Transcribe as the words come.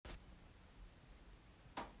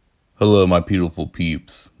Hello, my beautiful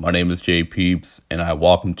peeps. My name is Jay Peeps, and I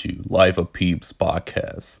welcome to Life of Peeps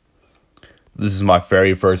podcast. This is my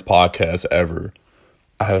very first podcast ever.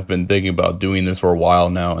 I have been thinking about doing this for a while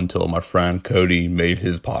now until my friend Cody made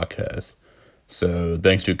his podcast. So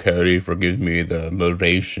thanks to Cody for giving me the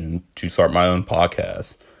motivation to start my own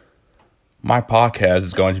podcast. My podcast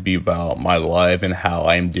is going to be about my life and how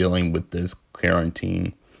I am dealing with this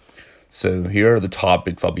quarantine. So here are the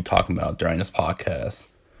topics I'll be talking about during this podcast.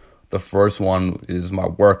 The first one is my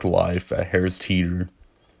work life at Harris Teeter.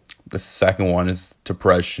 The second one is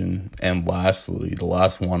depression. And lastly, the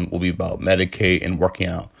last one will be about Medicaid and working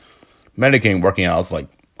out. Medicaid and working out is like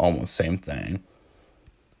almost the same thing.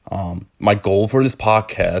 My goal for this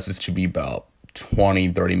podcast is to be about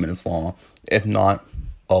 20-30 minutes long. If not,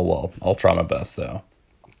 oh well, I'll try my best though.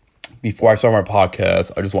 Before I start my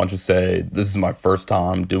podcast, I just want to say this is my first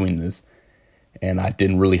time doing this. And I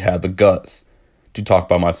didn't really have the guts to talk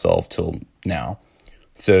about myself till now.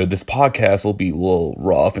 So this podcast will be a little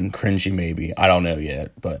rough and cringy maybe. I don't know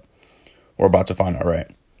yet, but we're about to find out,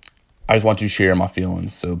 right? I just want to share my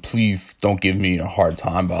feelings, so please don't give me a hard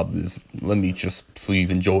time about this. Let me just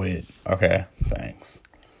please enjoy it, okay? Thanks.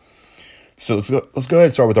 So let's go ahead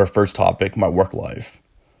and start with our first topic, my work life.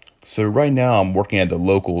 So right now I'm working at the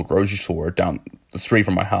local grocery store down the street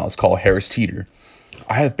from my house called Harris Teeter.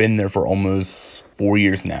 I have been there for almost 4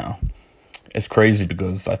 years now. It's crazy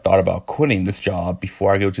because I thought about quitting this job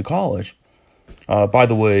before I go to college. By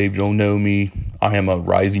the way, if you don't know me, I am a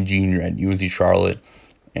rising junior at UNC Charlotte,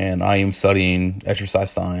 and I am studying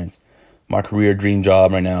exercise science. My career dream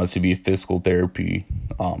job right now is to be a physical therapy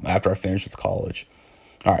after I finish with college.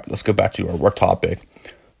 All right, let's go back to our work topic.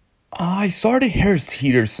 I started Harris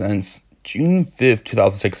Teeter since June 5th,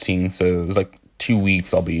 2016, so it was like 2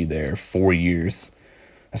 weeks I'll be there, 4 years.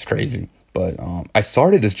 That's crazy. But I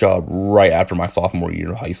started this job right after my sophomore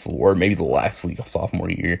year of high school, or maybe the last week of sophomore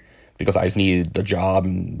year, because I just needed the job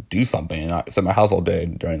and do something. And I sat at my house all day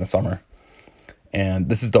during the summer. And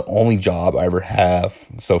this is the only job I ever have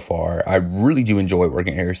so far. I really do enjoy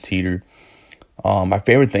working at Harris Teeter. My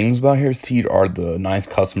favorite things about Harris Teeter are the nice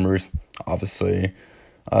customers, obviously,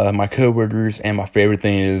 my coworkers, and my favorite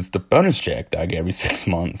thing is the bonus check that I get every 6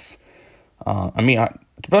 months.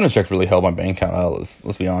 The bonus checks really help my bank account out.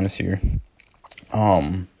 Let's be honest here.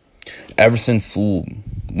 Ever since school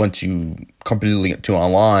went to completely to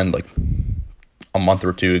online, like a month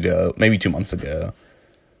or two ago, maybe 2 months ago,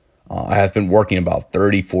 I have been working about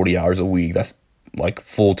 30-40 hours a week. That's like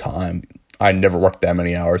full time. I never worked that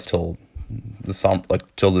many hours till this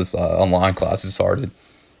online classes started.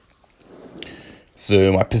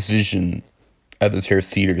 So my position at this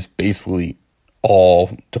Harris Teeter is basically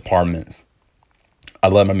all departments. I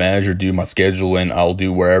let my manager do my schedule, and I'll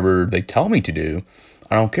do wherever they tell me to do.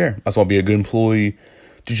 I don't care. I just want to be a good employee,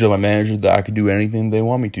 to show my manager that I can do anything they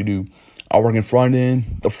want me to do. I work in front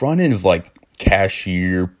end. The front end is like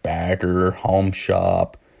cashier, bagger, home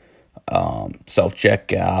shop,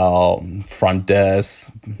 self-checkout, front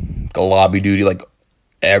desk, lobby duty, like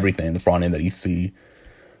everything in the front end that you see.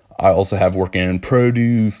 I also have working in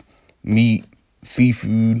produce, meat,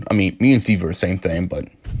 seafood. I mean, meat and seafood are the same thing, but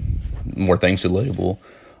more things to label.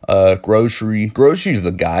 Grocery is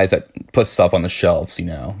the guys that put stuff on the shelves,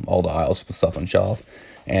 all the aisles put stuff on the shelf.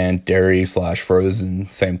 And dairy/frozen,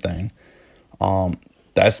 same thing.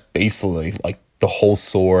 That's basically like the whole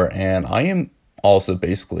store. And I am also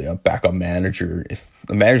basically a backup manager. If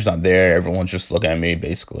the manager's not there, everyone's just looking at me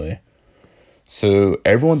basically. So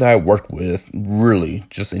everyone that I work with really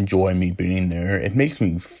just enjoy me being there. It makes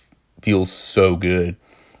me feel so good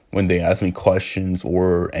when they ask me questions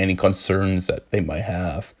or any concerns that they might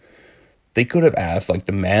have. They could have asked like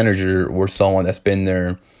the manager or someone that's been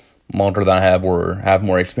there longer than I have or have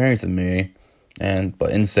more experience than me.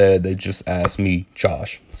 But instead they just asked me,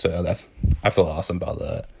 Josh. So I feel awesome about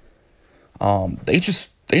that. They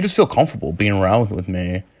just feel comfortable being around with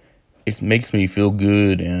me. It makes me feel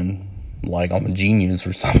good and like I'm a genius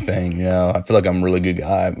or something. I feel like I'm a really good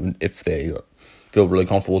guy if they feel really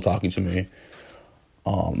comfortable talking to me.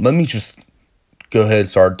 Let me just go ahead and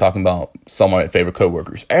start talking about some of my favorite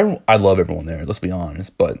coworkers. I love everyone there, let's be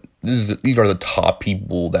honest, but these are the top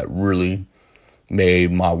people that really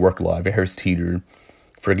made my work life at Harris Teeter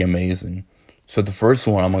friggin' amazing. So the first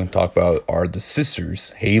one I'm going to talk about are the sisters,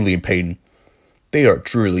 Haley and Peyton. They are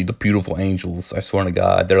truly the beautiful angels, I swear to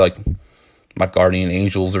God. They're like my guardian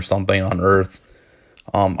angels or something on earth.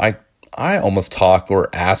 I almost talk or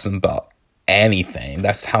ask them about anything.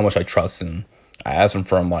 That's how much I trust them. I asked them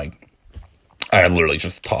from I literally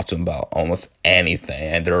just talked to them about almost anything,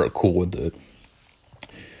 and they're cool with it.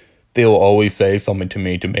 they'll always say something to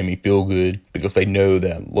me to make me feel good because they know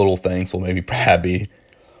that little things will make me happy.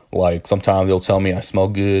 Like, sometimes they'll tell me I smell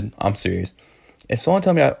good. I'm serious. If someone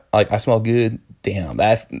tell me I smell good, damn,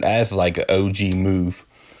 that's like an OG move.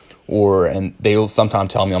 And they'll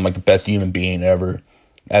sometimes tell me I'm like the best human being ever.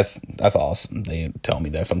 That's awesome. They tell me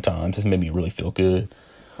that sometimes. It's made me really feel good.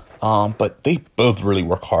 But they both really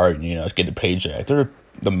work hard, to get their paycheck. They're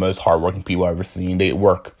the most hardworking people I've ever seen. They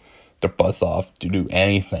work their butts off to do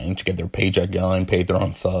anything to get their paycheck going, pay their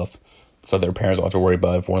own stuff, so their parents don't have to worry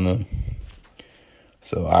about it for them.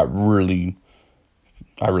 So I really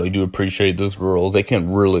do appreciate those girls. They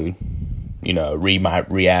can really, read my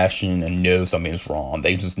reaction and know something's wrong.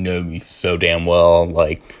 They just know me so damn well.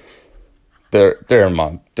 Like, they're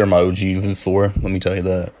my OGs in the store. Let me tell you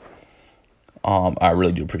that. I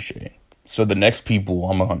really do appreciate it. So the next people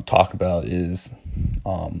I'm going to talk about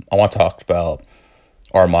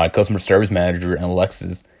are my customer service manager and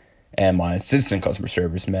Alexis, and my assistant customer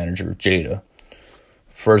service manager Jada.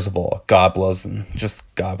 First of all, God bless them. Just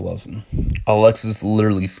God bless them. Alexis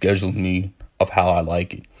literally scheduled me of how I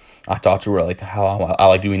like it. I talked to her like how I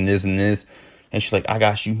like doing this and this, and she's like, I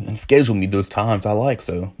got you, and schedule me those times I like.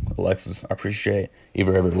 So Alexis, I appreciate if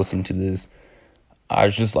you're ever listening to this. I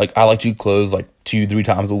like to close like 2-3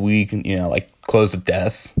 times a week, and close the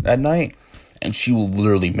desk at night, and she will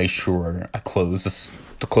literally make sure I close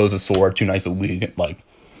the store 2 nights a week. Like,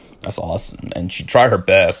 that's awesome. And she tried her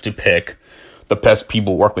best to pick the best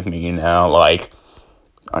people work with me. Like,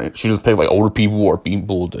 she just picked like older people or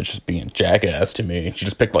people that just being jackass to me. She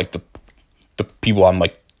just picked like the people I'm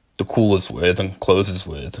like the coolest with and closest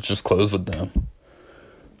with. Just close with them.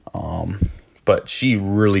 But she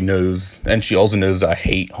really knows, and she also knows that I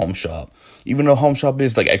hate Home Shop. Even though Home Shop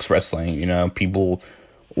is like express lane, people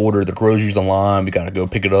order the groceries online, we gotta go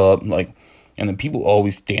pick it up, and then people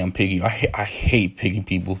always damn picky. I hate picky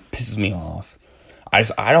people. It pisses me off.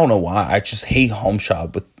 I don't know why. I just hate Home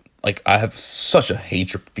Shop I have such a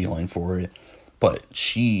hatred feeling for it. But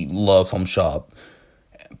she loves Home Shop,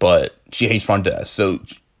 but she hates front desk. So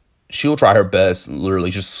she'll try her best and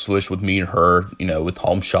literally just switch with me and her, with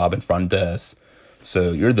Home Shop and front desk.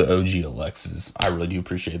 So you're the OG Alexis. I really do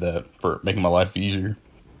appreciate that for making my life easier.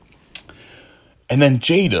 And then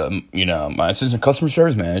Jada, my assistant customer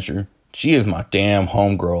service manager, she is my damn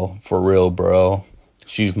homegirl. For real, bro.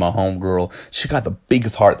 She's my homegirl. She got the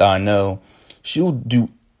biggest heart that I know. She'll do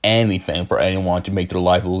anything for anyone to make their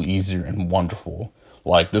life a little easier and wonderful.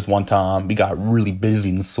 Like, this one time, we got really busy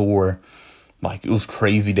in the store. Like, it was a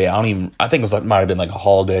crazy day. I think it was might have been like a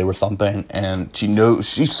holiday or something. And she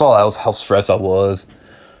saw how stressed I was.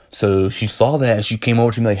 So she saw that and she came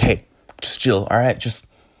over to me like, hey, just chill. All right, just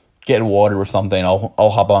get water or something. I'll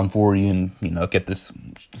hop on for you and, get this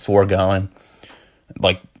store going.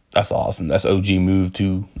 Like, that's awesome. That's OG move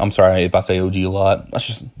too. I'm sorry if I say OG a lot.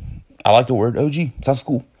 I like the word OG. Sounds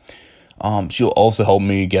cool. She'll also help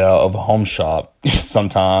me get out of a Home Shop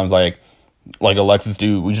sometimes, like Alexis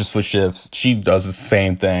do. We just switch shifts. She does the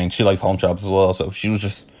same thing. She likes Home Shops as well, so she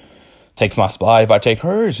just takes my spot if I take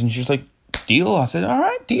hers, and she's like, deal. I said, all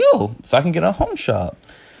right, deal, so I can get a Home Shop.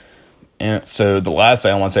 And so the last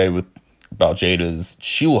thing I want to say about Jada is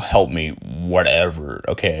she will help me whatever,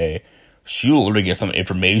 okay? She will literally get some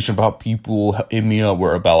information about people, hit me up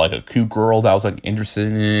about like a cute girl that I was like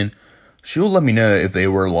interested in. She'll let me know if they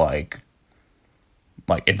were like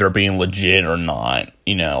if they're being legit or not,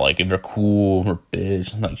 if they're cool or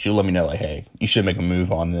bitch. Like, she'll let me know, like, hey, you should make a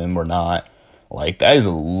move on them or not. Like, that is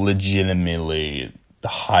legitimately the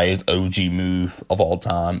highest OG move of all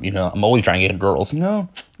time. I'm always trying to get girls.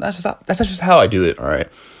 That's just how I do it. All right.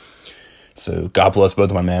 So God bless both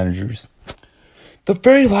of my managers. The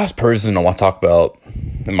very last person I want to talk about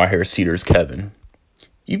in my Harris Teeter is Kevin.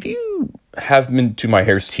 If you have been to my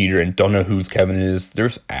Harris Teeter and don't know who Kevin is,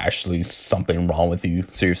 there's actually something wrong with you.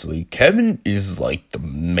 Seriously, Kevin is like the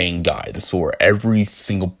main guy at the store. Every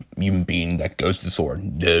single human being that goes to the store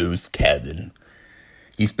knows Kevin.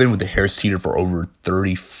 He's been with the Harris Teeter for over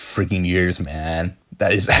 30 freaking years, man.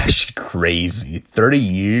 That is actually crazy. 30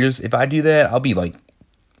 years? If I do that, I'll be like,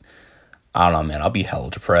 I don't know, man. I'll be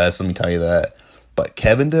hella depressed, let me tell you that. But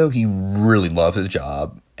Kevin, though, he really loves his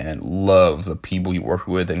job and loves the people he works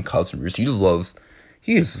with and customers. He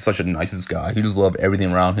is such a nicest guy. He just loves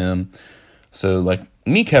everything around him. So, like,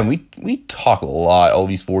 me and Kevin, we talk a lot all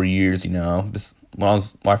these 4 years, When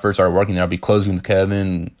I first started working there, I'd be closing with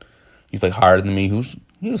Kevin. He's, like, higher than me.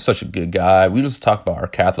 He was such a good guy. We just talk about our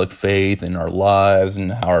Catholic faith and our lives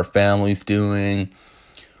and how our family's doing.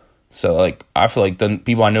 So, like, I feel like the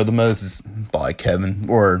people I know the most is probably Kevin,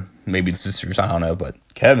 or maybe the sisters, I don't know, but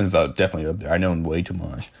Kevin's definitely up there. I know him way too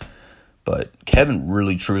much. But Kevin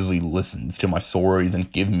really truly listens to my stories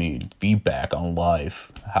and give me feedback on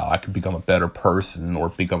life, how I could become a better person or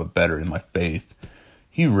become a better in my faith.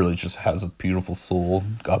 He really just has a beautiful soul.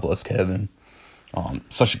 God bless Kevin.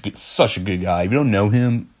 Such a good guy. If you don't know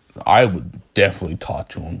him, I would definitely talk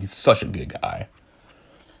to him. He's such a good guy.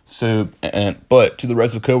 So, but to the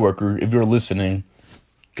rest of the coworker, if you're listening,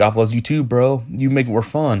 God bless you too, bro. You make it more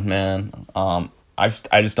fun, man. I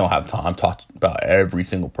just don't have time to talk about every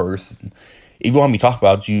single person. If you want me to talk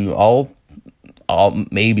about you, I'll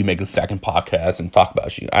maybe make a second podcast and talk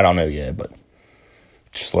about you. I don't know yet, but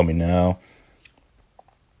just let me know.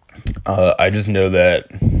 I just know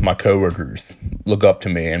that my coworkers look up to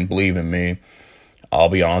me and believe in me. I'll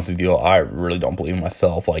be honest with you, I really don't believe in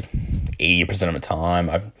myself like 80% of the time.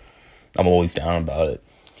 I'm always down about it.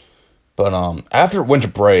 But after winter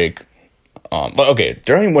break,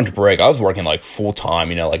 during winter break, I was working like full time,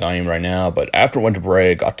 like I am right now. But after winter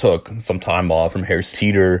break, I took some time off from Harris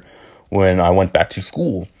Teeter when I went back to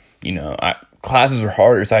school. Classes are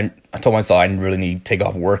harder, so I told myself I didn't really need to take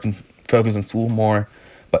off work and focus on school more.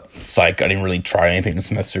 But psych, I didn't really try anything this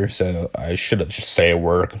semester, so I should have just stayed at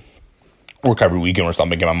work every weekend or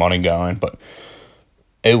something, get my money going. But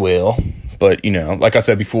it will. But, like I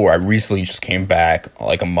said before, I recently just came back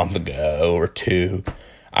like a month ago or two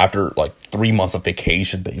after like 3 months of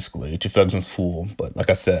vacation, basically, to focus on school. But like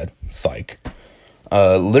I said, psych.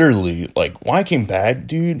 Literally, like, when I came back,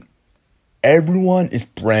 dude, everyone is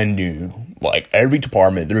brand new. Like, every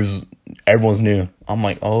department, everyone's new. I'm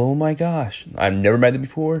like, oh my gosh, I've never met them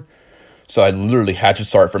before. So I literally had to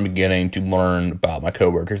start from the beginning to learn about my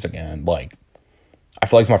coworkers again. Like, I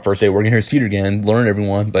feel like it's my first day working here at Cedar again, learn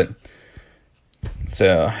everyone. But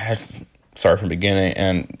so I had to start from the beginning.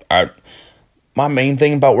 And my main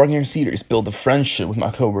thing about working here at Cedar is build a friendship with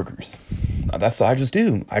my coworkers. That's what I just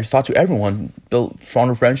do. I just talk to everyone, build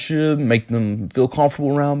stronger friendship, make them feel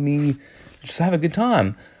comfortable around me, just have a good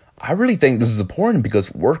time. I really think this is important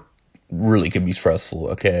because work really can be stressful,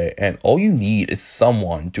 okay? And all you need is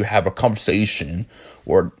someone to have a conversation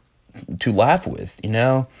or to laugh with,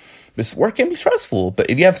 This work can be stressful, but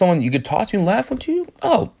if you have someone you could talk to and laugh with you,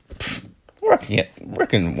 work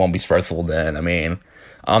won't be stressful then. I mean,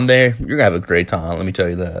 I'm there, you're gonna have a great time, let me tell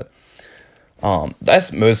you that.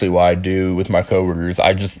 That's mostly what I do with my coworkers.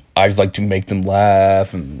 I just like to make them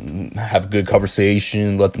laugh and have a good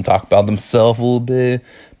conversation, let them talk about themselves a little bit.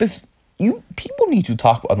 But people need to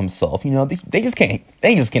talk about themselves, they just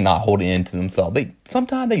cannot hold it into themselves.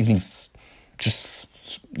 Sometimes they just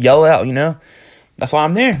yell out, That's why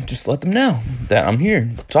I'm there. Just let them know that I'm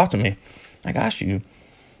here. Talk to me. I got you.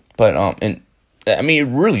 But it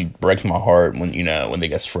really breaks my heart when they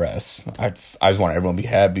get stressed. I just want everyone to be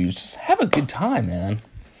happy. Just have a good time, man.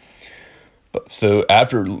 But so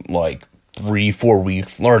after like 3-4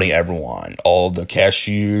 weeks learning everyone, all the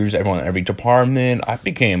cashiers, everyone in every department, I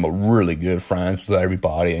became a really good friends with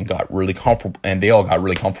everybody and got really comfortable. And they all got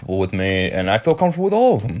really comfortable with me, and I feel comfortable with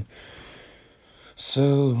all of them.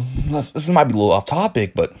 So this might be a little off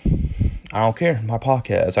topic, but I don't care. My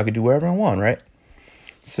podcast, I could do whatever I want, right?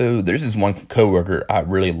 So there's this one coworker I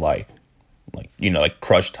really like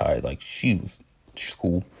crush type. Like she's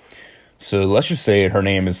cool. So let's just say her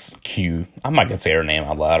name is Q. I'm not gonna say her name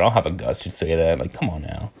out loud. I don't have the guts to say that. Like, come on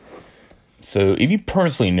now. So if you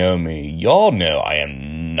personally know me, y'all know I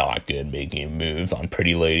am not good making moves on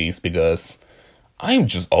pretty ladies because I am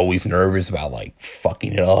just always nervous about like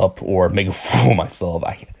fucking it up or making a fool of myself.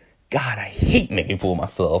 I hate making a fool of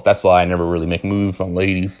myself. That's why I never really make moves on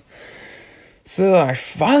ladies. So I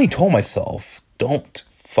finally told myself, don't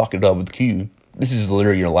fuck it up with Q. This is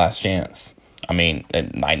literally your last chance. I mean,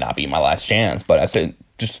 it might not be my last chance, but I said,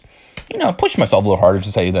 just, push myself a little harder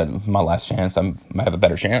to say that it's my last chance. I might have a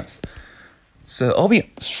better chance. So I'll be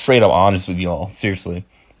straight up honest with y'all. Seriously.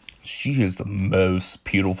 She is the most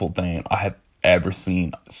beautiful thing I have ever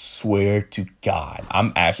seen. Swear to God.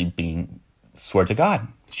 I'm actually swear to God.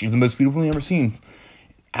 She's the most beautiful thing I've ever seen.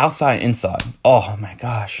 Outside and inside. Oh my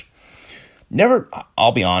gosh.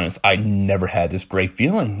 I'll be honest, I never had this great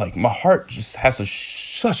feeling. Like, my heart just has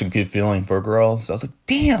such a good feeling for a girl. So I was like,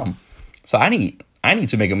 damn. So I need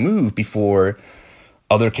to make a move before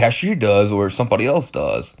other cashier does or somebody else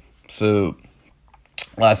does. So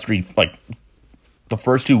the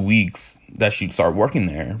first 2 weeks that she started working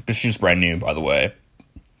there, but she's brand new, by the way.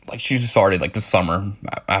 Like, she just started, this summer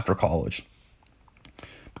after college.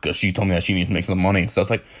 Because she told me that she needed to make some money. So I was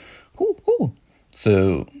like, cool.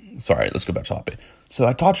 So, sorry, let's go back to topic. So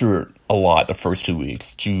I talked to her a lot the first 2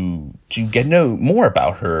 weeks to get to know more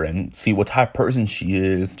about her and see what type of person she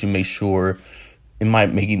is to make sure am I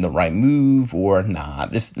making the right move or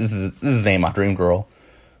not. This is ain't my dream girl.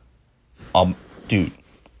 Dude,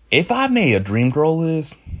 if I made a dream girl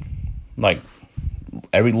list, like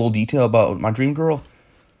every little detail about my dream girl,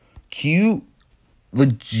 Q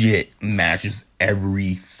legit matches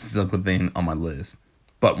every single thing on my list.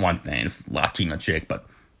 But one thing, it's Latina chick, but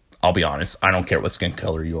I'll be honest, I don't care what skin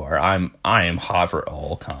color you are. I am hot for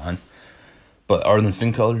all kinds. But other than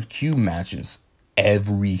skin color, Q matches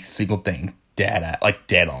every single thing dead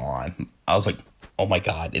on. I was like, oh my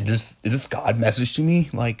god, is this God message to me?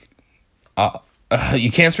 Like,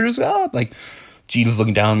 you cancer is God? Like, Jesus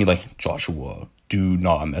looking down at me like, Joshua, do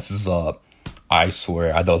not mess this up. I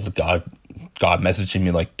swear, I thought it was God messaging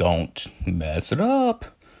me like, don't mess it up.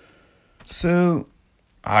 So,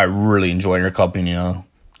 I really enjoyed her company,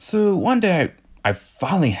 So, one day, I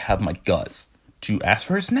finally had my guts to ask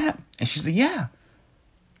for a snap. And she said, yeah.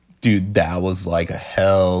 Dude, that was like a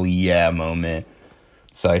hell yeah moment.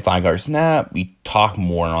 So, I finally got her snap. We talk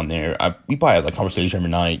more on there. We probably had like conversation every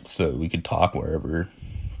night, so we could talk wherever,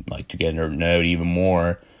 like, to get her to know even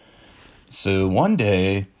more. So, one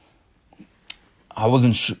day, I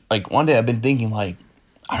wasn't sure. Like, one day I've been thinking, like,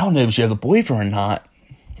 I don't know if she has a boyfriend or not.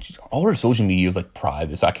 All her social media is, like,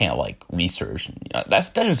 private, so I can't, like, research. That's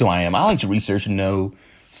just who I am. I like to research and know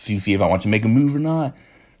to see if I want to make a move or not.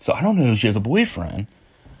 So, I don't know if she has a boyfriend.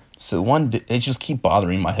 So, one day, it just keep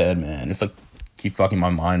bothering my head, man. It's, like, keep fucking my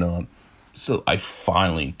mind up. So, I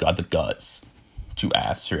finally got the guts to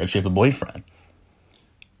ask her if she has a boyfriend.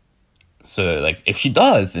 So, like, if she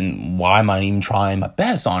does, then why am I even trying my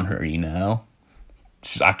best on her,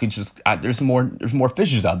 there's more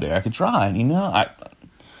fishes out there I could try,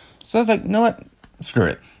 So I was like, you know what? Screw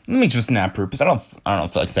it. Let me just snap her, because I don't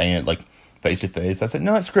feel like saying it, like, face to face. I said,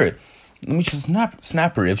 no, screw it. Let me just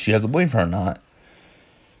snap her if she has a boyfriend or not.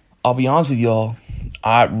 I'll be honest with y'all.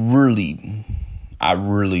 I really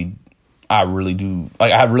do.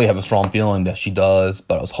 Like, I really have a strong feeling that she does,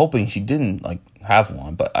 but I was hoping she didn't, like, have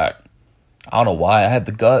one. But I don't know why. I had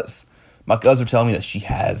the guts. My guts were telling me that she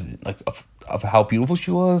has it. Like, of how beautiful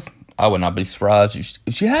she was, I would not be surprised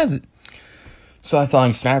if she has it. So I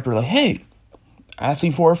finally snapped her, like, hey,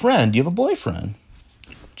 asking for a friend. Do you have a boyfriend?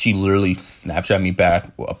 She literally Snapchat me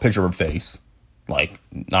back a picture of her face. Like,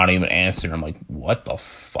 not even answering. I'm like, what the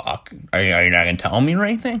fuck? Are you not going to tell me or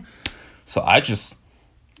anything? So I just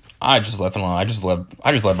left it alone. I just left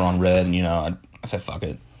her on red, and, I said, fuck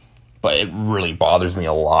it. But it really bothers me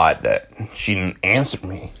a lot that she didn't answer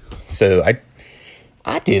me. So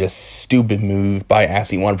I did a stupid move by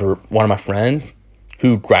asking one of my friends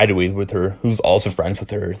who graduated with her, who's also friends with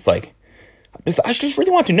her. It's like, I just really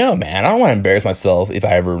want to know, man. I don't want to embarrass myself if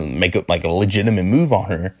I ever make a legitimate move on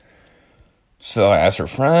her. So I asked her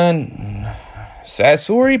friend, sad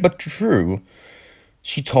story, but true.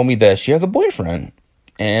 She told me that she has a boyfriend.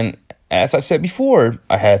 And as I said before,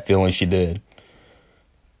 I had a feeling she did.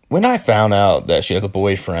 When I found out that she has a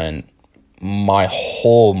boyfriend, my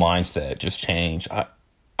whole mindset just changed.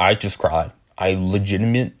 I just cried. I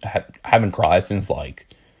haven't cried since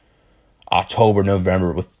like October,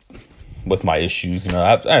 November with my issues. I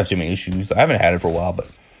have too many issues. I haven't had it for a while,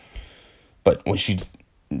 but when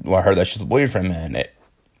I heard that she's a boyfriend, man,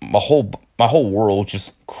 my whole world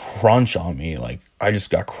just crunched on me. Like, I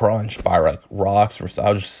just got crunched by like rocks, or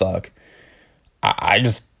I just suck. I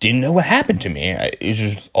just didn't know what happened to me. It was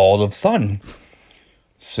just all of a sudden.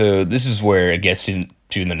 So this is where it gets to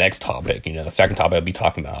the next topic. The second topic I'll be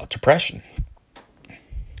talking about depression.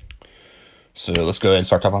 So let's go ahead and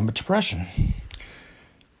start talking about depression.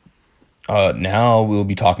 Now we'll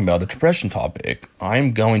be talking about the depression topic.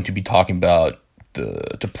 I'm going to be talking about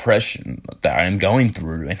the depression that I'm going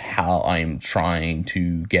through and how I'm trying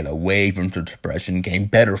to get away from the depression, getting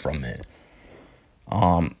better from it.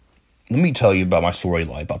 Let me tell you about my story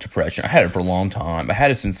life about depression. I had it for a long time. I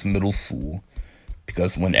had it since middle school.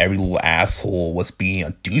 Because when every little asshole was being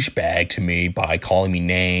a douchebag to me by calling me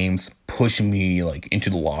names, pushing me like into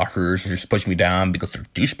the lockers, or just pushing me down because they're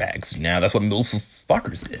douchebags. That's what middle school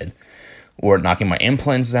fuckers did. Or knocking my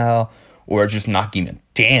implants out, or just not giving a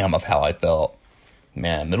damn of how I felt.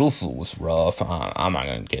 Man, middle school was rough. I'm not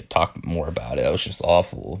going to talk more about it. It was just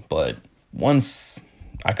awful. But once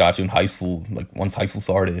I got to in high school, like once high school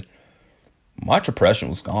started, my depression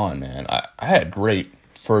was gone, man. I had great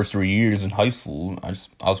first 3 years in high school. I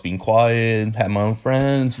was being quiet, had my own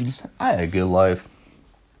friends. I had a good life.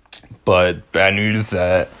 But bad news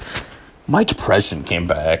that my depression came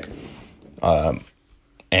back. And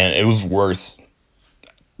it was worse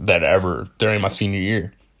than ever during my senior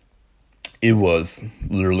year. It was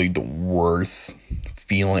literally the worst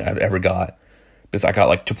feeling I've ever got. Because I got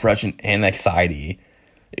like depression and anxiety.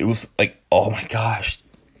 It was like, oh my gosh.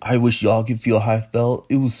 I wish y'all could feel how I felt.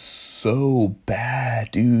 It was so bad,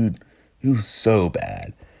 dude. It was so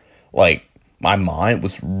bad. Like, my mind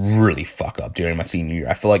was really fucked up during my senior year.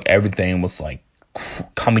 I feel like everything was, like,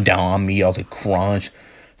 coming down on me. I was, like, crunch,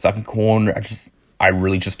 second corner. I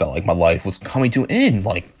really just felt like my life was coming to an end.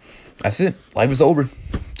 Like, that's it. Life is over.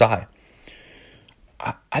 Die.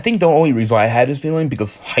 I think the only reason why I had this feeling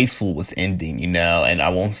because high school was ending, and I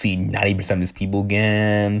won't see 90% of these people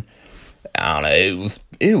again. I don't know.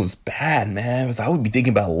 It was bad, man. Because I would be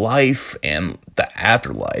thinking about life and the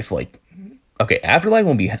afterlife. Like, okay, afterlife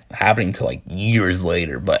won't be happening until like years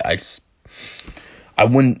later, but I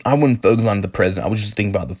wouldn't focus on the present. I was just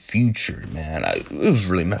thinking about the future, man. It was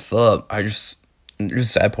really messed up. There's the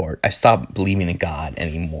sad part. I stopped believing in God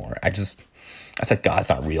anymore. I said, God's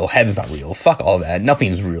not real. Heaven's not real. Fuck all that. Nothing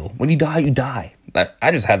is real. When you die, you die.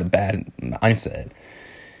 I just had the bad mindset.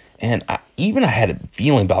 And I had a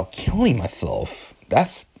feeling about killing myself.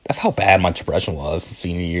 That's how bad my depression was the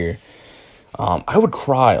senior year. I would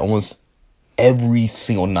cry almost every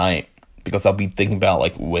single night because I'll be thinking about,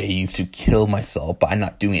 like, ways to kill myself, but I'm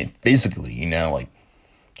not doing it physically, like,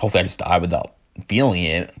 hopefully I just die without feeling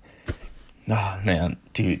it. Man,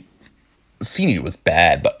 dude. Senior year was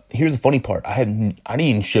bad, but here's the funny part. I didn't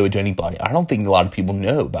even show it to anybody. I don't think a lot of people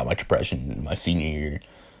know about my depression in my senior year.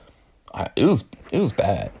 It was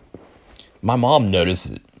bad. My mom noticed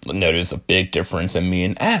a big difference in me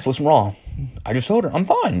and asked, what's wrong? I just told her, I'm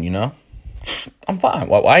fine, I'm fine.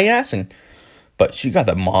 Why are you asking? But she got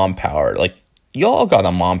that mom power. Like, y'all got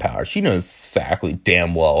that mom power. She knows exactly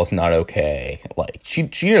damn well it's not okay. Like, she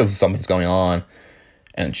knows something's going on.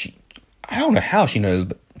 And I don't know how she knows,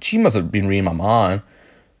 but she must have been reading my mind.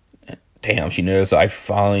 Damn, she knows. So I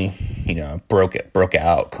finally, broke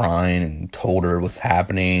out crying and told her what's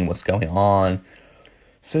happening, what's going on.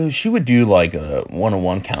 So she would do like a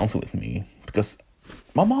one-on-one counsel with me because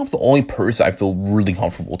my mom's the only person I feel really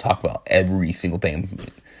comfortable talking about every single thing.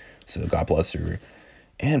 So God bless her.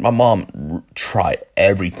 And my mom tried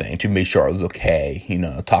everything to make sure I was okay.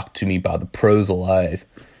 Talk to me about the pros of life.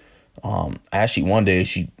 Actually, one day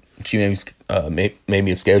she made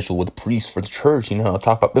me a schedule with the priest for the church,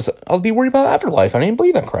 talk about this. I was worried about afterlife. I didn't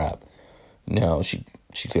believe that crap. She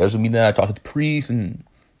scheduled me that. I talked to the priest, and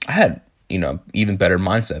I had, even better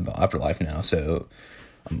mindset about afterlife now. So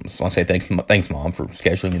I just want to say thanks, Mom, for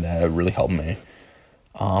scheduling me that. It really helped me.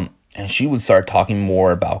 And she would start talking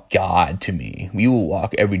more about God to me. We would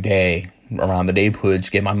walk every day around the neighborhood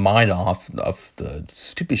to get my mind off of the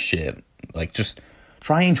stupid shit. Like, just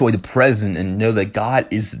try and enjoy the present and know that God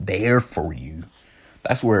is there for you.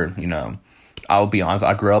 That's where, I'll be honest,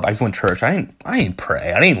 I grew up, I just went to church. I didn't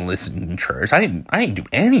pray. I didn't listen in church. I didn't do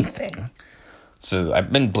anything. So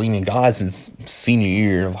I've been believing in God since senior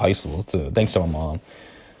year of high school. So thanks to my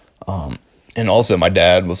mom. And also my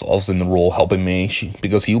dad was also in the role helping me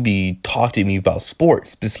because he'll be talking to me about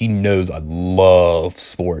sports because he knows I love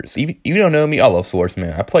sports. If you don't know me, I love sports,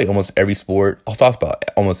 man. I play almost every sport. I'll talk about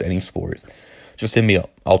almost any sports. Just hit me up.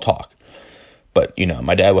 I'll talk. But,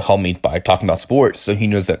 my dad will help me by talking about sports. So he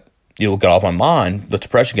knows that it'll get off my mind. The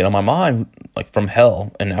depression get on my mind, like from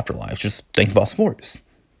hell and afterlife. Just think about sports.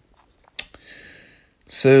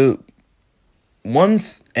 So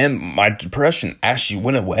once, and my depression actually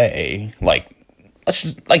went away. Like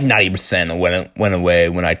 90% went away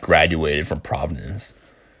when I graduated from Providence.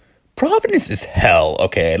 Providence is hell,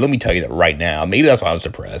 okay? Let me tell you that right now. Maybe that's why I was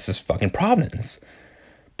depressed. It's fucking Providence.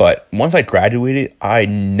 But once I graduated, I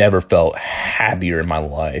never felt happier in my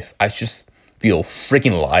life. I just feel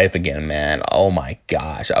freaking alive again, man. Oh my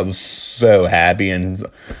gosh. I was so happy, and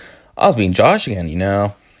I was being Josh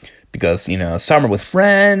again, because, summer with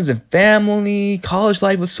friends and family, college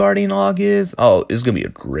life was starting in August. Oh, it's going to be a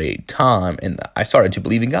great time. And I started to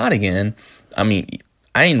believe in God again. I mean,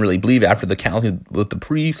 I didn't really believe it after the counseling with the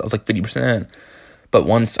priest. I was like 50%. But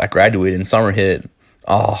once I graduated and summer hit,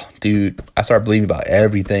 oh, dude, I started believing about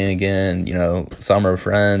everything again, summer,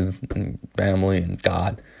 friends, and family, and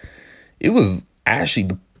God. It was actually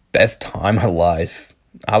the best time of my life.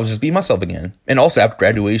 I was just being myself again. And also after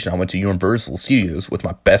graduation, I went to Universal Studios with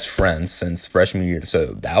my best friend since freshman year. So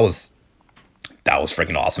that was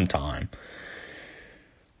freaking awesome time.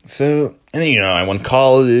 So, and then, I went to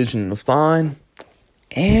college and it was fine.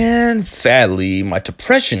 And sadly, my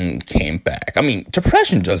depression came back. I mean,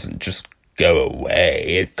 depression doesn't just go away.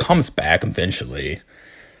 It comes back eventually.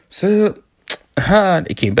 So,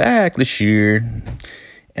 it came back this year.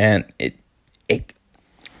 And it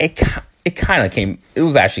kind of came, it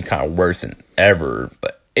was actually kind of worse than ever,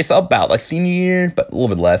 but it's about like senior year, but a little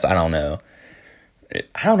bit less. I don't know.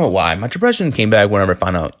 I don't know why. My depression came back whenever I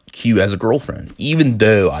found out Q has a girlfriend, even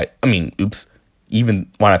though even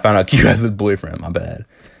when I found out Q has a boyfriend, my bad.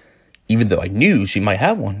 Even though I knew she might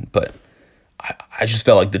have one, but I just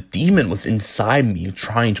felt like the demon was inside me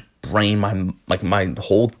trying to bring my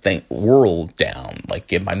whole world down, like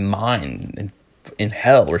get my mind in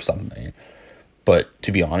hell or something. But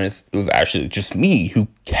to be honest, it was actually just me who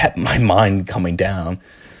kept my mind coming down,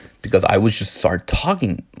 because I was just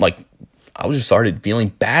started feeling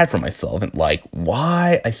bad for myself, and like,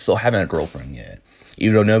 why I still haven't had a girlfriend yet.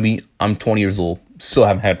 You don't know me, I'm 20 years old, still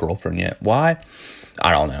haven't had a girlfriend yet. Why?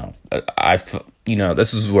 I don't know.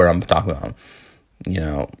 This is where I'm talking about.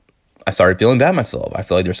 I started feeling bad myself. I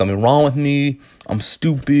feel like there's something wrong with me. I'm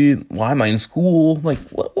stupid. Why am I in school? Like,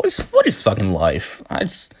 what is fucking life?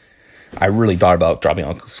 I really thought about dropping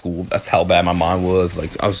out of school. That's how bad my mind was. Like,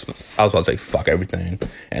 I was about to say fuck everything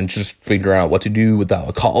and just figure out what to do without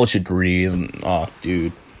a college degree. And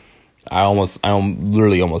dude, I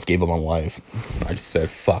literally almost gave up on life. I just said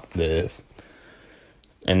fuck this.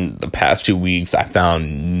 And the past 2 weeks, I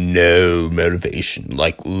found no motivation,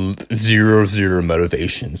 like zero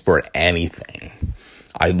motivation for anything.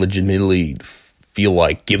 I legitimately feel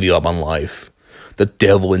like giving up on life. The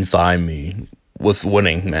devil inside me was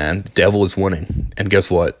winning, man. The devil was winning. And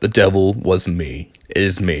guess what? The devil was me. It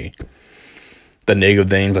is me. The negative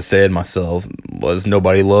things I said myself was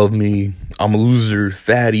nobody loved me. I'm a loser,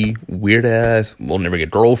 fatty, weird ass. Will never get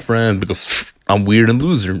a girlfriend because I'm weird and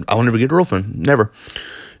loser. I'll never get a girlfriend. Never.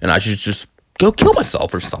 And I should just go kill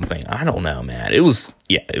myself or something. I don't know, man. It was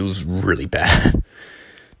really bad.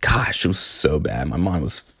 Gosh, it was so bad. My mind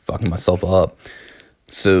was fucking myself up.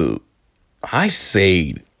 So I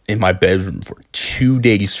stayed in my bedroom for 2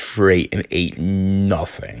 days straight and ate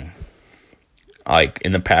nothing. Like,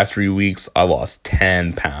 in the past 3 weeks, I lost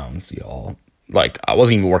 10 pounds, y'all. Like, I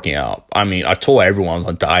wasn't even working out. I mean, I told everyone I was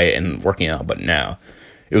on diet and working out, but no.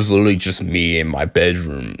 It was literally just me in my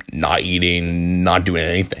bedroom, not eating, not doing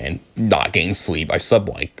anything, not getting sleep. I slept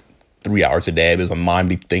like 3 hours a day because my mind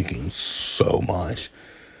be thinking so much.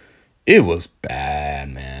 It was bad,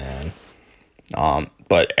 man.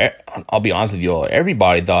 But I'll be honest with you all,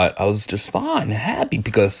 everybody thought I was just fine, happy,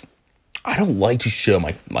 because I don't like to show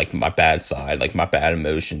my bad side, like my bad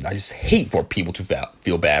emotion. I just hate for people to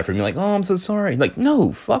feel bad for me. Like, oh, I'm so sorry. Like,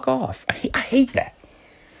 no, fuck off. I hate that.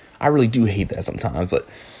 I really do hate that sometimes, but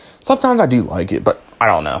sometimes I do like it, but I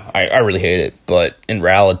don't know. I really hate it. But in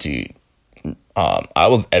reality, I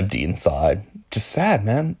was empty inside. Just sad,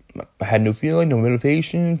 man. I had no feeling, no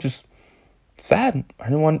motivation, just sad. I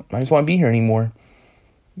just want to be here anymore.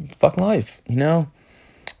 Fuck life,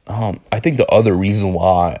 I think the other reason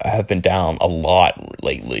why I have been down a lot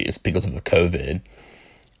lately is because of the COVID.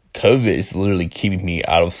 COVID is literally keeping me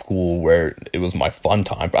out of school where it was my fun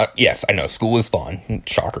time. Yes, I know, school is fun.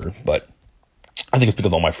 Shocker. But I think it's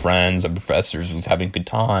because all my friends and professors was having a good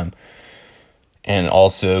time. And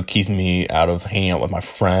also keeps me out of hanging out with my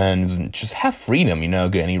friends and just have freedom, go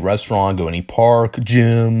to any restaurant, go to any park,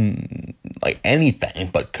 gym, like anything.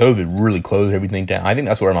 But COVID really closed everything down. I think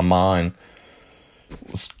that's where my mind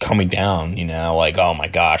was coming down, like, oh my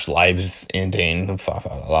gosh, life's ending,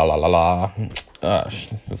 la la la la. Gosh,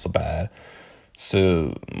 it's so bad.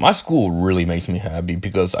 So my school really makes me happy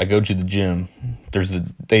because I go to the gym.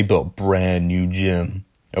 They built brand new gym,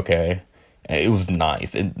 okay? And it was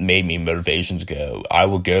nice. It made me motivation to go. I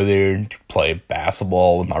would go there to play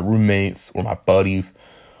basketball with my roommates or my buddies,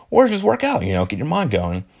 or just work out, get your mind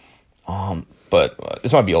going. But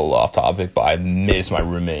this might be a little off topic, but I miss my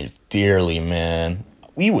roommates dearly, man.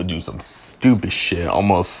 We would do some stupid shit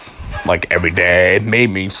almost like every day. It made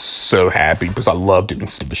me so happy because I love doing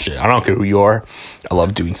stupid shit. I don't care who you are. I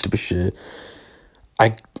love doing stupid shit.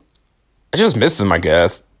 I just miss them, I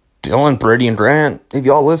guess. Dylan, Brady, and Grant, if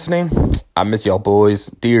y'all listening, I miss y'all boys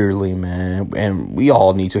dearly, man. And we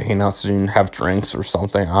all need to hang out soon, have drinks or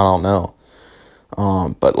something. I don't know.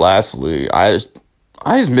 But lastly, I just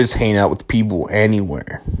miss hanging out with people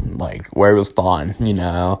anywhere, like where it was fun,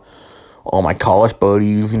 all my college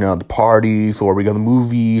buddies, the parties, or we go to the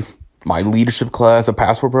movies, my leadership class, the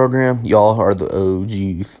passport program. Y'all are the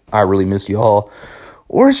OGs. I really miss y'all.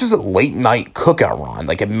 Or it's just a late night cookout run,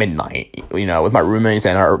 like at midnight, with my roommates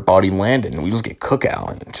and our buddy Landon. We just get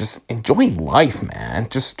cookout and just enjoying life, man.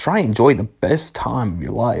 Just try and enjoy the best time of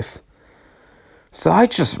your life. So I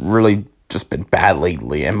just really just been bad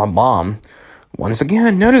lately, and my mom, once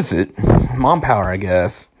again, notice it. Mom power, I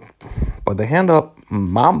guess. But the hand up,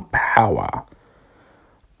 mom power.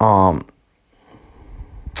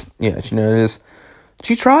 Yeah, she noticed.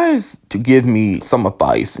 She tries to give me some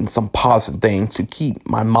advice and some positive things to keep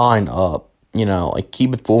my mind up. Like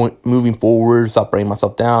keep it moving forward, stop bringing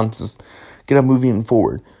myself down, just get up moving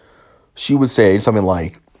forward. She would say something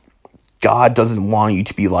like, God doesn't want you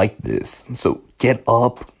to be like this. So get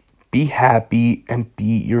up, be happy and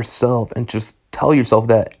be yourself and just tell yourself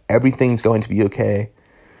that everything's going to be okay.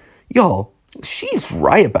 Yo, she's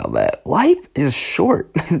right about that. Life is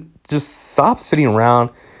short. Just stop sitting around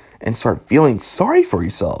and start feeling sorry for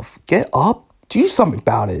yourself. Get up, do something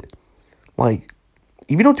about it. Like,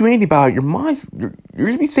 if you don't do anything about it, you're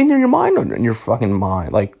just be sitting there in your mind, in your fucking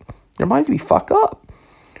mind. Like, your mind's gonna be fucked up.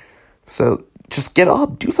 So just get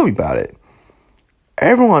up, do something about it.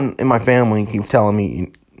 Everyone in my family keeps telling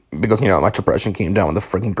me, because, my depression came down with a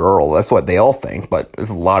freaking girl. That's what they all think, but there's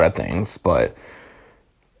a lot of things. But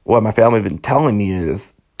what my family have been telling me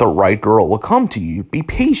is the right girl will come to you. Be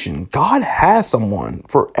patient. God has someone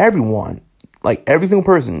for everyone. Like, every single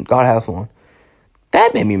person, God has one.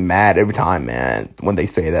 That made me mad every time, man, when they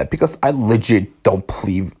say that, because I legit don't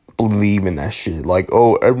believe in that shit. Like,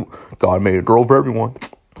 God made a girl for everyone.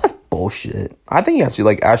 That's bullshit. I think you have to,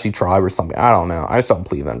 actually try or something. I don't know. I just don't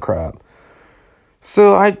believe that crap.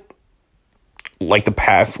 So the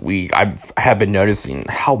past week, I have been noticing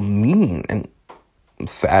how mean and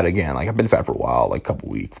sad again. Like, I've been sad for a while, a couple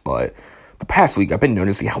weeks, but the past week, I've been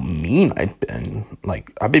noticing how mean I've been.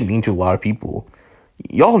 Like, I've been mean to a lot of people.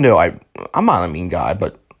 Y'all know I'm not a mean guy,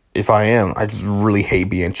 but if I am, I just really hate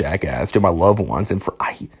being jackass to my loved ones. And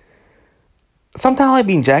sometimes I like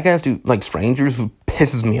being jackass to strangers who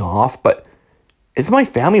pisses me off, but it's my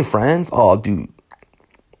family and friends. Oh, dude,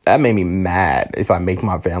 that made me mad if I make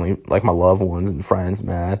my family, my loved ones and friends,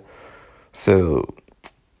 mad. So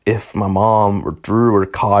if my mom or Drew or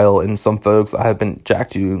Kyle and some folks I have been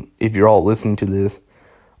jacked to, if you're all listening to this,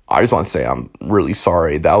 I just want to say I'm really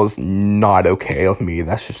sorry. That was not okay of me.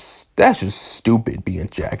 That's just stupid being a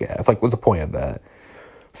jackass. What's the point of that?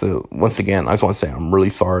 So once again, I just want to say I'm really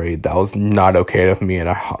sorry. That was not okay of me, and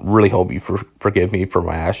I really hope you forgive me for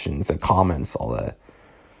my actions and comments, all that.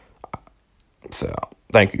 So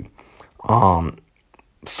thank you.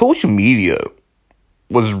 Social media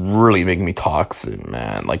was really making me toxic,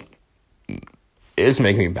 man. It's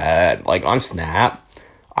making me bad. On Snap,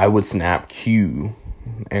 I would snap Q,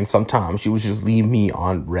 and sometimes she would just leave me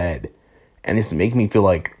on red, and it's making me feel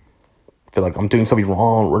like I'm doing something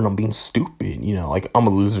wrong or I'm being stupid. I'm a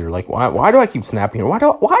loser. Why do I keep snapping her? Why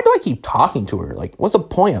do I keep talking to her? What's the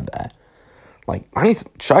point of that?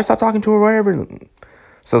 Should I stop talking to her or whatever?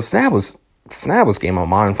 So Snap was getting my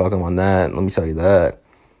mind fucking on that. Let me tell you that.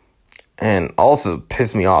 And also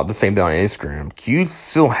pissed me off the same thing on Instagram. Q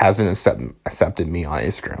still hasn't accepted me on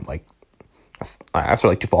Instagram. I asked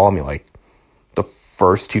her to follow me the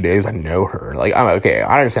first 2 days I know her. I'm okay.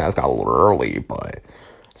 I understand that's got a little early, but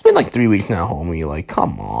it's been 3 weeks now, homie.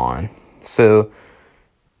 Come on. So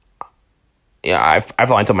yeah, I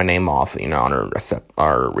finally took my name off, on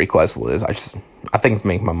our request list. I think it's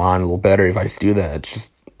making my mind a little better if I just do that.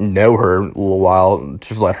 Just know her a little while.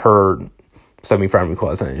 Just let her send me friend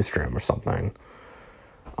requests on Instagram or something.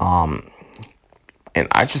 And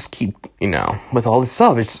I just keep, with all this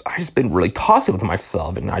stuff, I just been really toxic with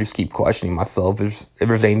myself, and I just keep questioning myself if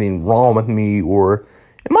there's anything wrong with me, or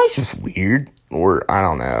am I just weird, or I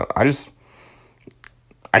don't know. I just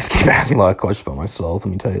keep asking a lot of questions about myself.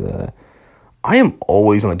 Let me tell you that. I am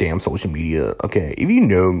always on the damn social media. Okay, if you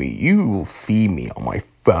know me, you will see me on my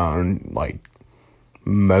phone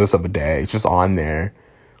most of the day. It's just on there.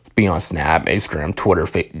 Being on Snap, Instagram, Twitter,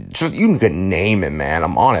 just you can name it, man.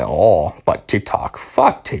 I'm on it all. But TikTok,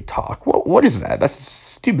 fuck TikTok. What is that? That's the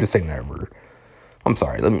stupidest thing ever. I'm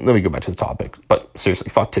sorry. Let me go back to the topic. But seriously,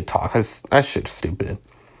 fuck TikTok. That shit's stupid.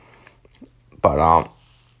 But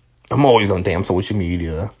I'm always on damn social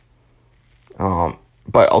media.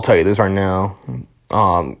 But I'll tell you this right now.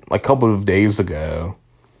 A couple of days ago,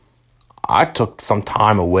 I took some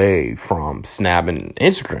time away from Snap and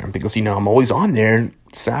Instagram because, I'm always on there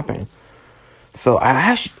snapping. So I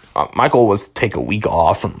actually, my goal was to take a week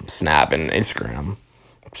off from Snap and Instagram.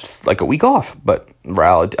 Just a week off. But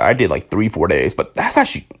I did 3-4 days. But that's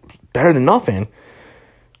actually better than nothing.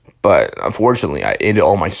 But unfortunately, I ended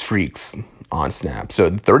all my streaks on Snap. So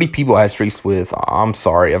the 30 people I had streaks with, I'm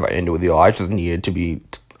sorry if I ended with y'all. I just needed to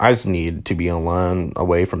be alone,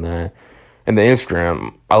 away from that. And the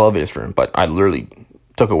Instagram, I love Instagram, but I literally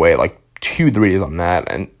took away 2-3 days on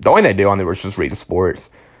that. And the only thing I did on there was just read the sports.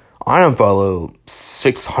 I unfollow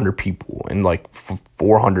 600 people and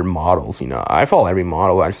 400 models. I follow every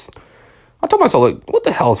model. I told myself, what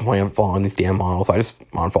the hell is the point of following these damn models? I just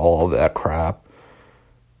unfollow all of that crap.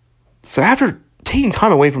 So after taking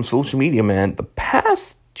time away from social media, man, the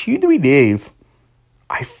past 2-3 days,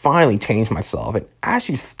 I finally changed myself and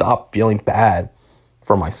actually stopped feeling bad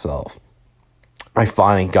for myself. I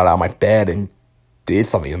finally got out of my bed and did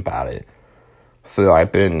something about it. So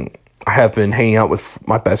I've been I have been hanging out with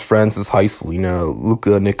my best friends since high school,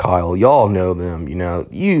 Luca, Nick, Kyle. Y'all know them,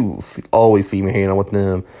 always see me hanging out with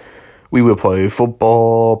them. We would play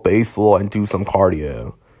football, baseball, and do some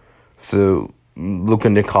cardio. So, Luca,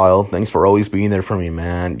 Nick, Kyle, thanks for always being there for me,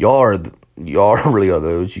 man. Y'all really are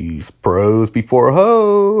the OGs. Bros before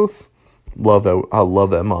hoes. Love that. I love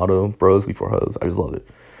that motto. Bros before hoes. I just love it.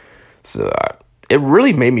 So, it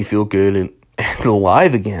really made me feel good and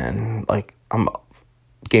alive again. Like, I'm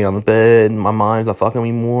getting on the bed, my mind's not fucking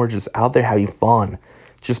me more, just out there having fun,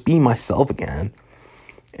 just being myself again.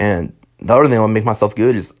 And the other thing that would make myself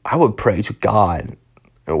good is I would pray to God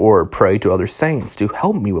or pray to other saints to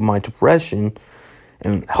help me with my depression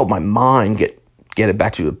and help my mind get it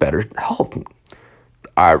back to a better health.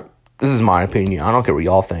 This is my opinion. I don't care what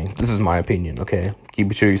y'all think. This is my opinion, okay?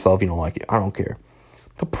 Keep it to yourself if you don't like it. I don't care.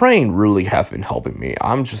 The praying really has been helping me.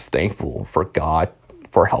 I'm just thankful for God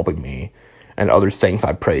for helping me. And other saints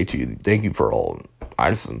I pray to. Thank you for all. I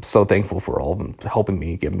just am so thankful for all of them helping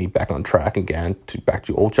me get me back on track again, back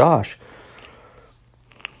to old Josh.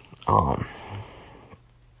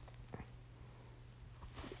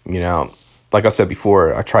 Like I said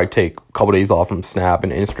before, I tried to take a couple days off from Snap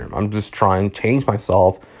and Instagram. I'm just trying to change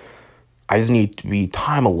myself. I just need to be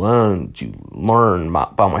time alone to learn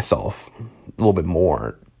about myself a little bit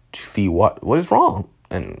more, to see what is wrong.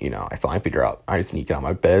 And, I finally figure out I just need to get out of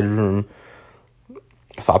my bedroom,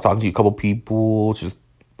 stop talking to a couple people, just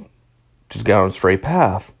get on a straight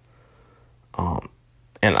path.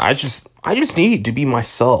 And I just need to be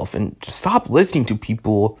myself and just stop listening to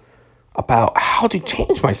people about how to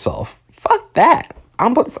change myself. Fuck that.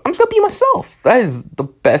 I'm just gonna be myself. That is the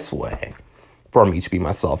best way for me to be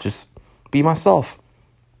myself. Just be myself.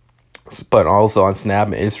 But also on Snap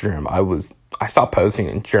and Instagram, I stopped posting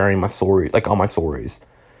and sharing my stories, like on my stories.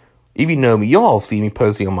 If you know me, y'all see me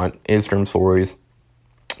posting on my Instagram stories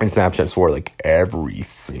and Snapchat story like every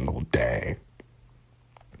single day.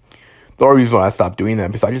 The only reason why I stopped doing that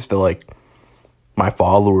is because I just feel like my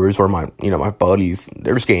followers or my buddies,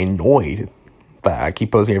 they're just getting annoyed that I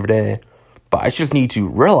keep posting every day. But I just need to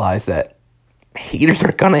realize that haters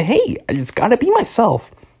are gonna hate. I just gotta be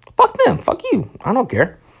myself. Fuck them. Fuck you. I don't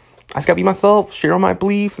care. I just gotta be myself, share all my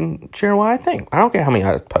beliefs, and share what I think. I don't care how many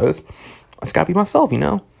I post. I just gotta be myself,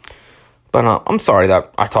 But I'm sorry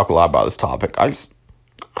that I talk a lot about this topic. I'm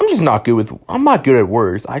not good at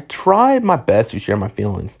words. I try my best to share my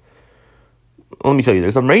feelings. Let me tell you,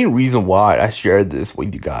 there's a main reason why I shared this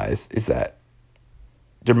with you guys is that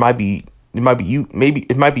it might be you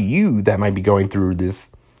that might be going through this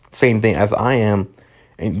same thing as I am,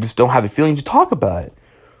 and you just don't have a feeling to talk about it.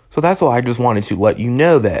 So that's why I just wanted to let you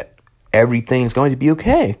know that everything's going to be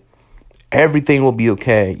okay. Everything will be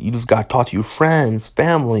okay. You just got to talk to your friends,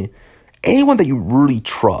 family, anyone that you really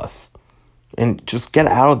trust, and just get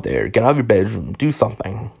out of there. Get out of your bedroom. Do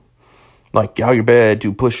something. Like, get out of your bed,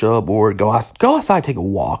 do push-up, or go outside, take a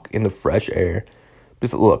walk in the fresh air.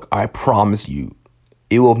 Just look, I promise you,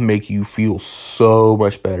 it will make you feel so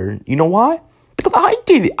much better. You know why? Because I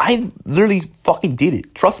did it. I literally fucking did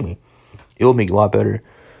it. Trust me. It will make you a lot better.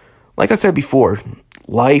 Like I said before,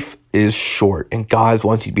 life is short, and God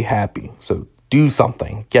wants you to be happy. So do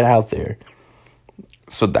something. Get out there.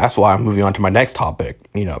 So that's why I'm moving on to my next topic,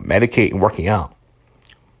 medicate and working out.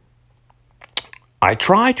 I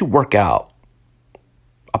try to work out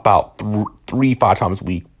about 3-5 times a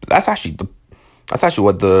week. That's actually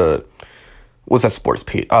what what's that sports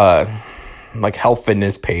page, like health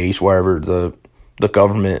fitness page, wherever the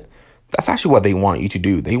government. That's actually what they want you to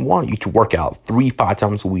do. They want you to work out 3-5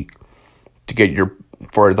 times a week to get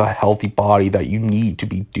for the healthy body that you need to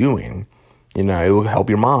be doing. It will help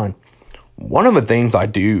your mind. One of the things I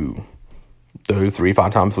do those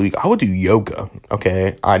 3-5 times a week, I would do yoga.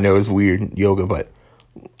 Okay, I know it's weird, yoga, but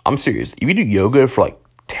I'm serious. If you do yoga for like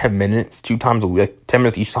 10 minutes, 2 times a week, like 10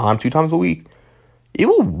 minutes each time, 2 times a week, it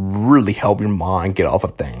will really help your mind get off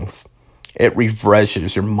of things. It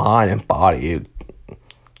refreshes your mind and body.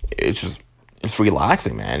 It's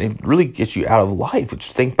relaxing, man. It really gets you out of life.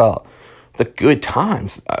 Just think about the good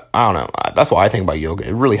times. I don't know. That's why I think about yoga.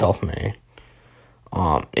 It really helps me.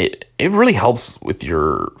 It really helps with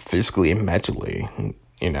your physically and mentally,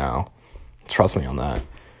 trust me on that.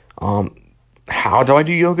 How do I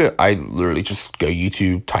do yoga? I literally just go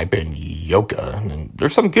YouTube, type in yoga, and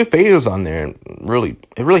there's some good videos on there. And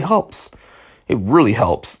it really helps. It really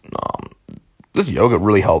helps. This yoga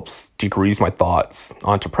really helps decrease my thoughts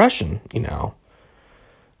on depression,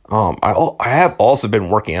 I have also been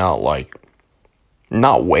working out, like,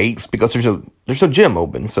 not weights, because there's a gym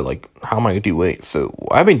open, so like, how am I gonna do weights? So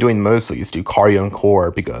what I've been doing mostly is do cardio and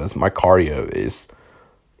core, because my cardio is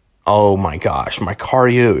oh my gosh, my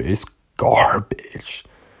cardio is garbage.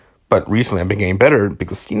 But recently I've been getting better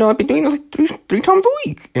because, I've been doing this like three times a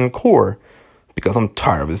week in core because I'm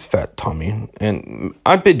tired of this fat tummy. And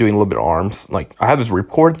I've been doing a little bit of arms. Like, I have this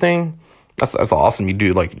ripcord thing. That's awesome. You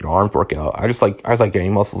do like your arms workout. I just like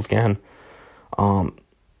getting muscles again.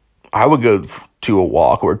 I would go to a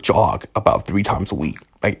walk or a jog about 3 times a week.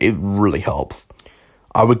 Like, it really helps.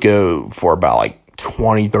 I would go for about like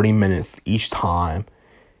 20, 30 minutes each time.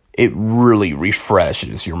 It really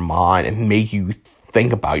refreshes your mind and make you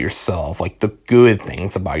think about yourself, like the good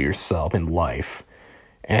things about yourself in life.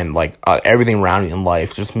 And like everything around you in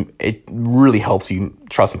life, it really helps you.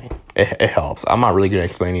 Trust me, it helps. I'm not really good at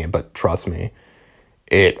explaining it, but trust me,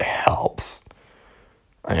 it helps.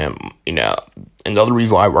 And another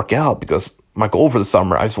reason why I work out, because my goal for the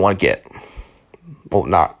summer, I just want to get, well,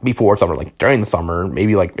 not before summer, like during the summer,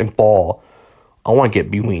 maybe like in fall, I want to get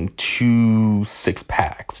between 2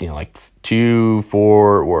 6-packs, like 2,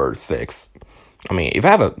 4, or 6. I mean, if I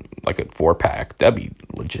have a 4-pack, that'd be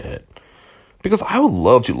legit. Because I would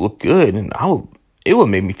love to look good, and it would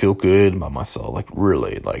make me feel good about myself. Like,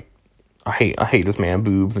 really, like, I hate this man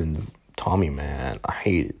boobs and this tummy, man. I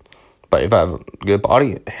hate it. But if I have a good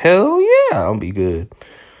body, hell yeah, I'll be good.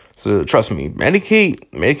 So trust me,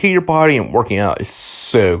 medicate your body, and working out is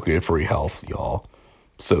so good for your health, y'all.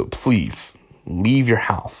 So please leave your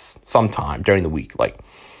house sometime during the week, like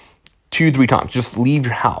 2-3 times. Just leave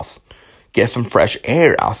your house. Get some fresh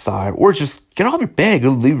air outside, or just get out of your bed, go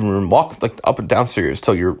to the living room, walk like up and downstairs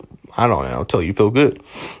till you feel good,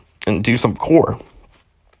 and do some core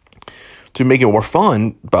to make it more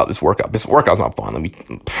fun about this workout. This workout's not fun.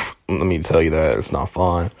 Let me tell you that it's not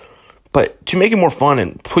fun. But to make it more fun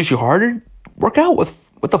and push you harder, work out with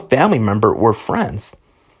a family member or friends.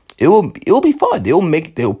 It will be fun.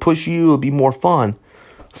 They'll push you. It'll be more fun.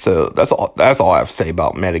 So that's all I have to say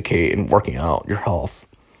about medicate and working out your health.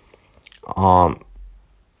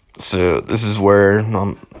 So this is where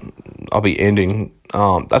I'll be ending.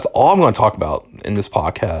 That's all I'm going to talk about in this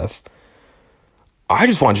podcast. I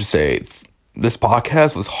just wanted to say this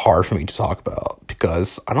podcast was hard for me to talk about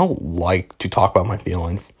because I don't like to talk about my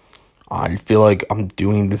feelings. I feel like I'm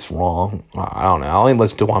doing this wrong. I don't know. I only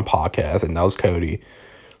listened to one podcast, and that was Cody.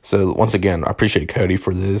 So once again, I appreciate Cody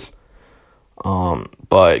for this.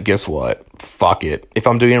 But guess what? Fuck it. If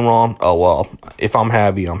I'm doing it wrong, oh well. If I'm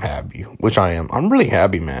happy, I'm happy, which I am. I'm really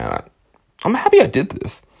happy, man. I'm happy I did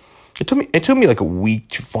this. It took me like a week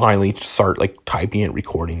to finally start like typing and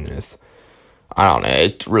recording this. I don't know.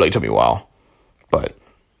 It really took me a while, but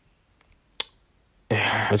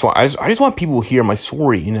I just want people to hear my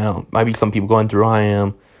story. Might be some people going through I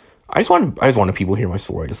am. I just wanted people to hear my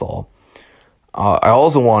story. That's all. I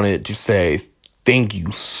also wanted to say thank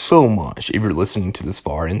you so much if you're listening to this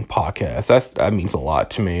far in the podcast. That means a lot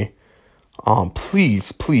to me.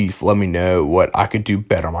 Please let me know what I could do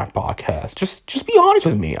better on my podcast. Just be honest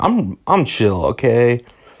with me. I'm chill, okay?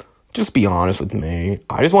 Just be honest with me.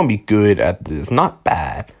 I just want to be good at this, not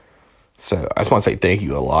bad. So I just want to say thank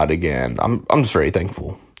you a lot again. I'm just very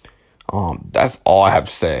thankful. That's all I have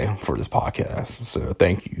to say for this podcast. So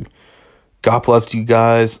thank you. God bless you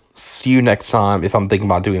guys. See you next time. If I'm thinking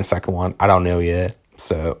about doing a second one, I don't know yet.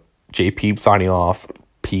 So, J Peep signing off.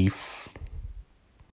 Peace.